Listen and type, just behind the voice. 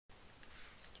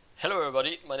Hello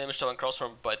everybody, my name is Stefan Kraus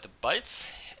from Byte the Bytes,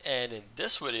 and in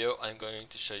this video I'm going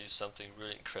to show you something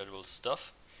really incredible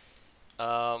stuff.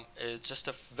 It's just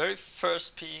a very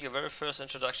first peek, a very first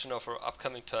introduction of our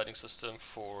upcoming tiling system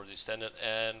for the standard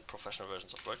and professional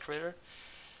versions of World Creator.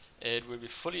 It will be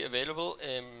fully available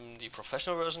in the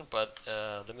professional version, but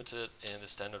limited in the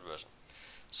standard version.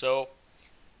 So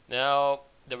now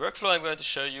the workflow I'm going to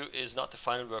show you is not the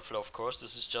final workflow, of course.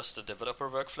 This is just a developer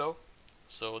workflow,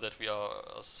 so that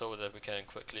we can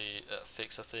quickly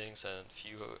fix the things and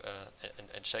view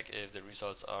and check if the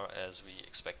results are as we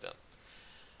expect them.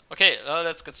 Okay, now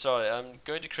let's get started. I'm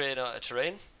going to create a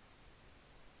terrain.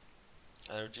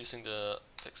 I'm reducing the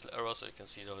pixel error so you can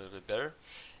see it a little bit better.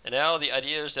 And now the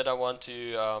idea is that I want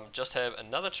to just have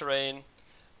another terrain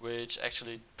which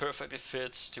actually perfectly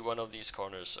fits to one of these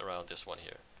corners around this one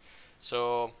here.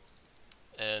 So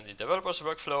in the developer's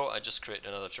workflow, I just create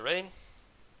another terrain.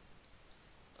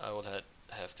 I will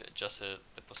have to adjust the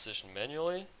position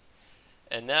manually.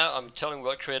 And now I'm telling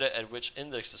World Creator at which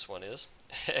index this one is.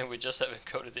 And we just have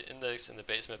encoded the index in the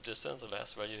base map distance, the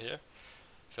last value here.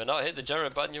 If I now hit the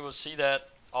generate button, you will see that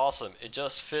awesome. It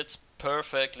just fits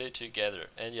perfectly together.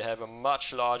 And you have a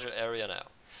much larger area now.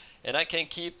 And I can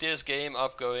keep this game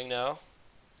up going now.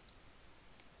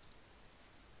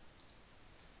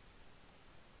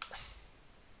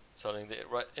 Telling the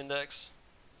right index,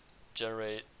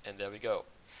 generate, and there we go.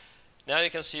 Now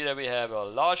you can see that we have a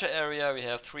larger area, we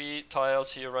have 3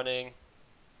 tiles here running,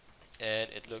 and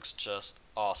it looks just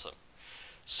awesome.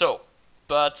 So,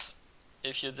 but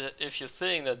if you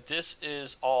think that this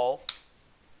is all,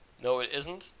 no it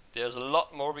isn't. There's a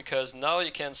lot more, because now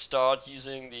you can start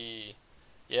using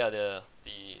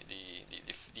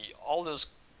all those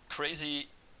crazy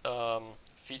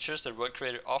features that World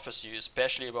Creator offers you,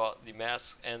 especially about the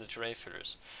masks and the terrain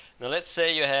filters. Now let's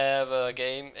say you have a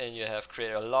game and you have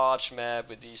created a large map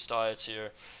with these tiles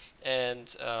here,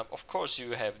 and of course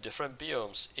you have different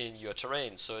biomes in your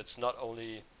terrain, so it's not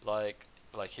only like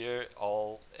here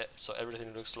so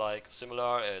everything looks like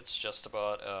similar. It's just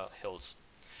about hills.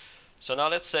 So now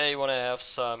let's say you want to have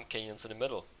some canyons in the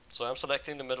middle. So I'm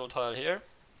selecting the middle tile here,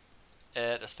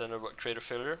 add a standard World Creator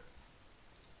filter,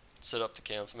 set up the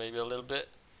canyons maybe a little bit,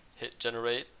 hit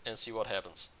generate, and see what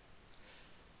happens.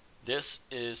 This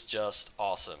is just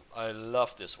awesome. I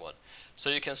love this one.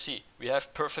 So you can see we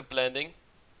have perfect blending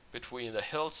between the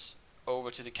hills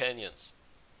over to the canyons.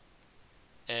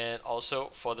 And also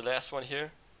for the last one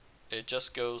here, it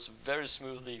just goes very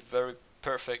smoothly, very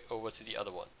perfect over to the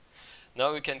other one.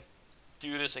 Now we can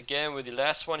do this again with the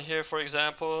last one here, for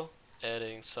example,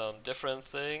 adding some different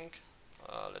thing.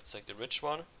 Let's take the rich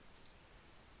one.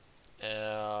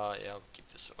 Yeah,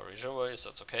 keep this original way, so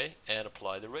that's okay, and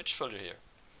apply the rich filter here.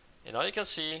 And now you can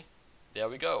see, there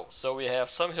we go. So we have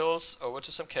some hills over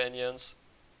to some canyons,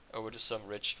 over to some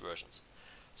rich versions.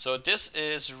 So this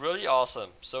is really awesome.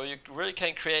 So you really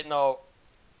can create now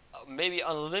maybe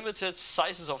unlimited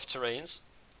sizes of terrains.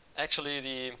 Actually,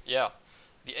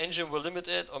 the engine will limit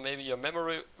it, or maybe your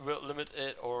memory will limit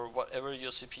it, or whatever,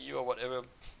 your CPU or whatever.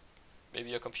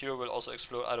 Maybe your computer will also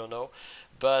explode, I don't know.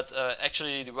 But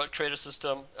actually the World Creator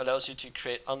system allows you to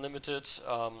create unlimited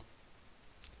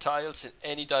tiles in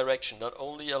any direction, not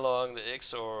only along the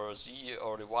X or Z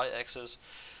or the Y axis.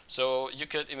 So you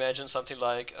could imagine something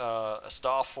like a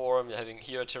star form, having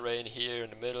here a terrain here in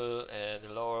the middle and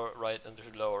the lower right and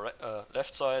the lower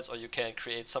left sides, or you can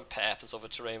create some paths of a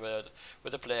terrain where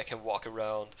the player can walk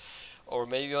around. Or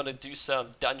maybe you want to do some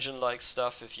dungeon-like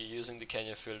stuff if you're using the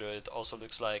canyon filter. It also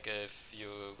looks like if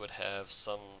you would have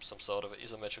some sort of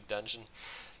isometric dungeon.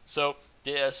 So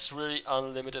there's really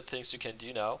unlimited things you can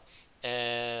do now.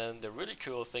 And the really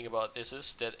cool thing about this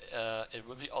is that it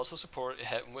will also support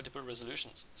multiple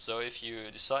resolutions. So if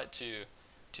you decide to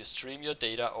stream your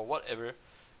data or whatever,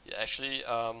 you actually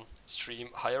stream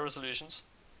higher resolutions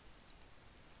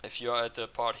if you are at the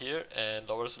part here, and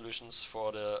lower resolutions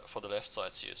for the left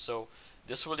sides here. So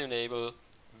this will enable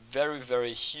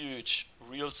very huge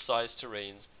real size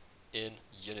terrains in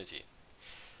Unity.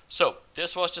 So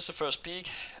this was just the first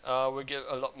peek. We'll give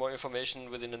a lot more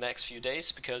information within the next few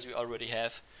days, because we already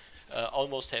have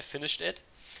almost have finished it,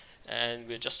 and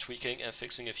we're just tweaking and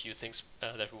fixing a few things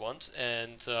that we want.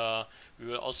 And we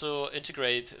will also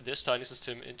integrate this tiling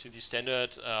system into the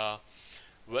standard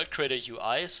World Creator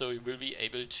UI, so you will be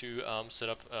able to set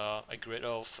up a grid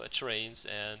of terrains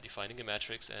and defining a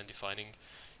matrix and defining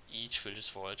each filters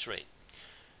for a terrain.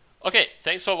 Okay,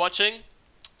 thanks for watching,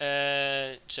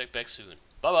 and check back soon.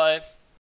 Bye bye.